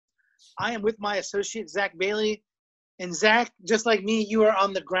I am with my associate, Zach Bailey. And Zach, just like me, you are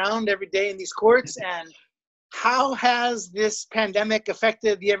on the ground every day in these courts. And how has this pandemic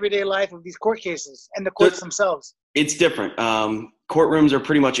affected the everyday life of these court cases and the courts themselves? It's different. Courtrooms are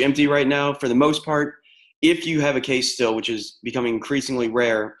pretty much empty right now for the most part. If you have a case still, which is becoming increasingly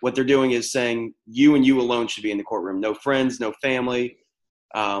rare, what they're doing is saying you and you alone should be in the courtroom. No friends, no family.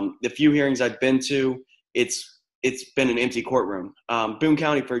 The few hearings I've been to, it's been an empty courtroom. Boone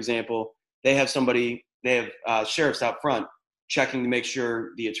County, for example, they have sheriffs out front checking to make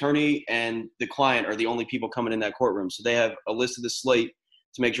sure the attorney and the client are the only people coming in that courtroom. So they have a list of the slate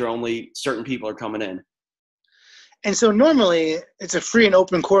to make sure only certain people are coming in. And so normally it's a free and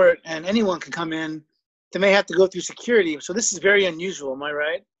open court and anyone can come in. They may have to go through security. So this is very unusual. Am I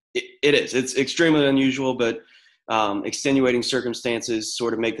right? It is. It's extremely unusual, but extenuating circumstances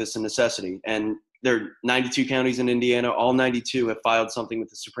sort of make this a necessity. And there are 92 counties in Indiana. All 92 have filed something with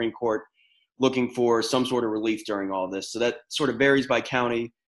the Supreme Court looking for some sort of relief during all this. So that sort of varies by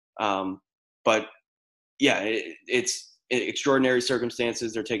county. But yeah, it's extraordinary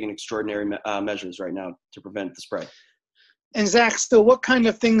circumstances. They're taking extraordinary measures right now to prevent the spread. And Zach, so what kind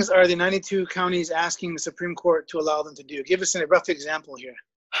of things are the 92 counties asking the Supreme Court to allow them to do? Give us a rough example here.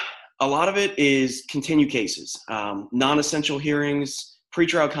 A lot of it is continue cases, non-essential hearings,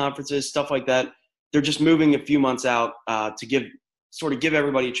 pretrial conferences, stuff like that. They're just moving a few months out to give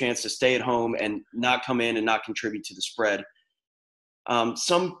everybody a chance to stay at home and not come in and not contribute to the spread.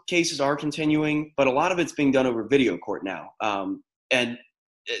 Some cases are continuing, but a lot of it's being done over video court now. And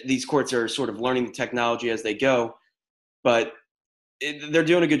these courts are sort of learning the technology as they go, but they're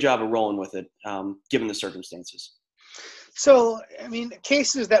doing a good job of rolling with it, given the circumstances. So, I mean,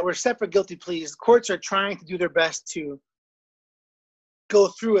 cases that were separate guilty pleas, courts are trying to do their best to go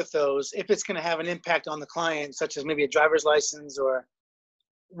through with those if it's going to have an impact on the client, such as maybe a driver's license, or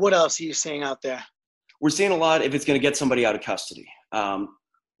what else are you seeing out there? We're seeing a lot if it's going to get somebody out of custody.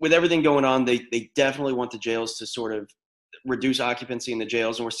 With everything going on, they definitely want the jails to sort of reduce occupancy in the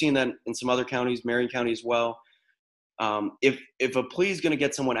jails, and we're seeing that in some other counties, Marion County as well. If a plea is going to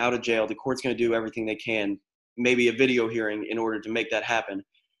get someone out of jail, the court's going to do everything they can, maybe a video hearing in order to make that happen.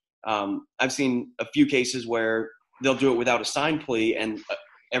 I've seen a few cases where they'll do it without a signed plea and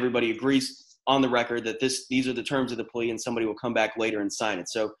everybody agrees on the record that these are the terms of the plea and somebody will come back later and sign it.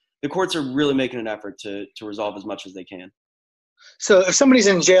 So the courts are really making an effort to resolve as much as they can. So if somebody's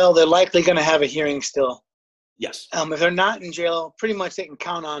in jail, they're likely going to have a hearing still. Yes. If they're not in jail, pretty much they can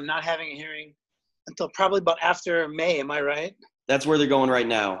count on not having a hearing until probably about after May. Am I right? That's where they're going right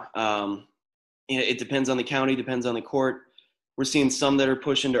now. It depends on the county, depends on the court. We're seeing some that are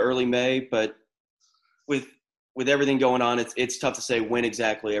pushing to early May, but with everything going on, it's tough to say when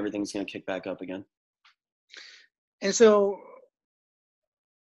exactly everything's going to kick back up again. And so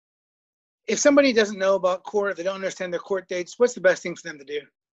if somebody doesn't know about court, if they don't understand their court dates, what's the best thing for them to do?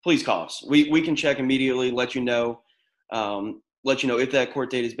 Please call us. We can check immediately, let you know if that court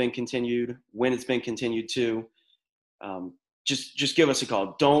date has been continued, when it's been continued to. Just give us a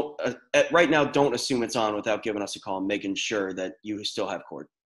call. Right now, don't assume it's on without giving us a call and making sure that you still have court.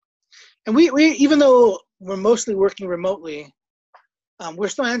 And we even though we're mostly working remotely, we're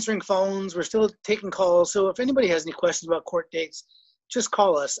still answering phones. We're still taking calls. So if anybody has any questions about court dates, just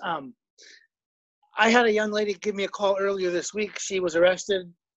call us. I had a young lady give me a call earlier this week. She was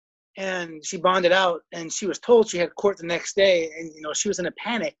arrested and she bonded out and she was told she had court the next day. And, she was in a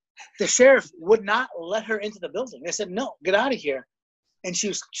panic. The sheriff would not let her into the building. They said, no, get out of here. And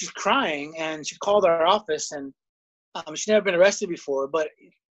she's crying and she called our office and she's never been arrested before. But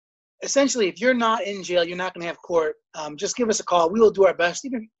essentially, if you're not in jail, you're not going to have court. Just give us a call. We will do our best.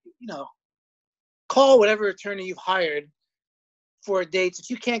 Even, call whatever attorney you've hired for dates.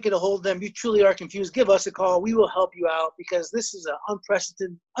 If you can't get a hold of them, you truly are confused, give us a call. We will help you out because this is an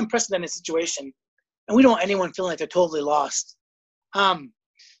unprecedented situation. And we don't want anyone feeling like they're totally lost.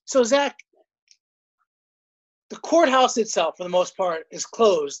 So, Zach, the courthouse itself, for the most part, is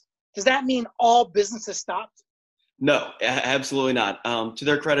closed. Does that mean all business has stopped? No, absolutely not. To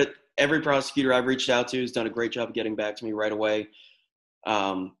their credit, every prosecutor I've reached out to has done a great job of getting back to me right away.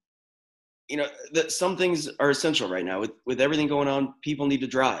 Some things are essential right now. With everything going on, people need to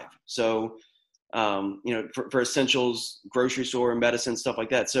drive. So, for essentials, grocery store, medicine, stuff like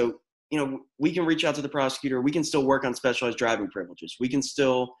that. So, we can reach out to the prosecutor. We can still work on specialized driving privileges. We can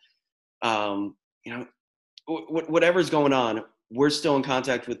still, whatever's going on, we're still in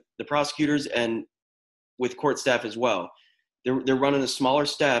contact with the prosecutors and with court staff as well. They're running a smaller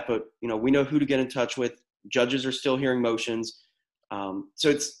staff, but, we know who to get in touch with. Judges are still hearing motions. So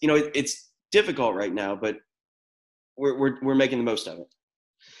it's difficult right now, but we're making the most of it.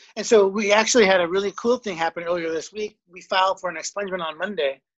 And so we actually had a really cool thing happen earlier this week. We filed for an expungement on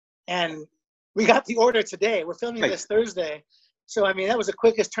Monday, and we got the order today. We're filming this Thursday. So, I mean, that was the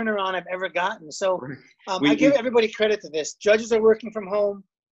quickest turnaround I've ever gotten. So I give everybody credit to this. Judges are working from home.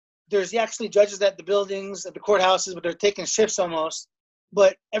 There's actually judges at the buildings, at the courthouses, but they're taking shifts almost.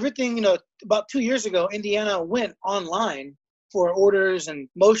 But everything, you know, about 2 years ago, Indiana went online for orders and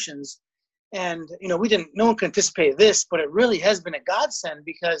motions. And, you know, no one could anticipate this, but it really has been a godsend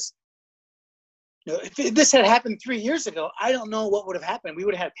because, you know, if this had happened 3 years ago, I don't know what would have happened. We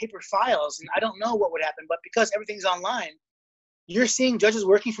would have had paper files, and I don't know what would happen. But because everything's online, you're seeing judges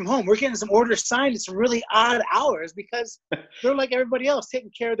working from home. We're getting some orders signed at some really odd hours because they're like everybody else,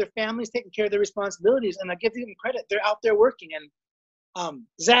 taking care of their families, taking care of their responsibilities. And I give them credit. They're out there working. And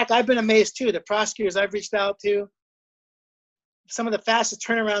Zach, I've been amazed too. The prosecutors I've reached out to, some of the fastest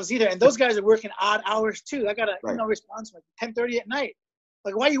turnarounds either. And those guys are working odd hours too. I got a email response like 10:30 at night.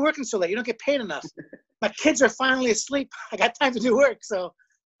 Like, why are you working so late? You don't get paid enough. My kids are finally asleep. I got time to do work. So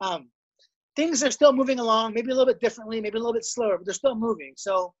things are still moving along, maybe a little bit differently, maybe a little bit slower, but they're still moving.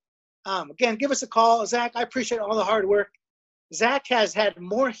 So again, give us a call. Zach, I appreciate all the hard work. Zach has had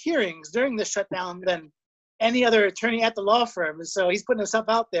more hearings during this shutdown than any other attorney at the law firm. And so he's putting himself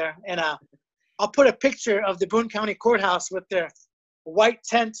out there. And I'll put a picture of the Boone County Courthouse with their white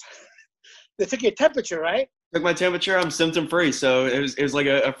tent. They took your temperature, right? Took my temperature. I'm symptom free, so it was like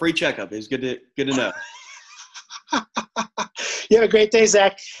a free checkup. It was good to know. You have a great day,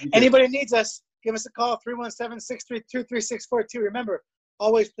 Zach. Anybody needs us, give us a call, 317-632-3642. Remember,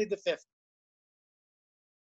 always plead the fifth.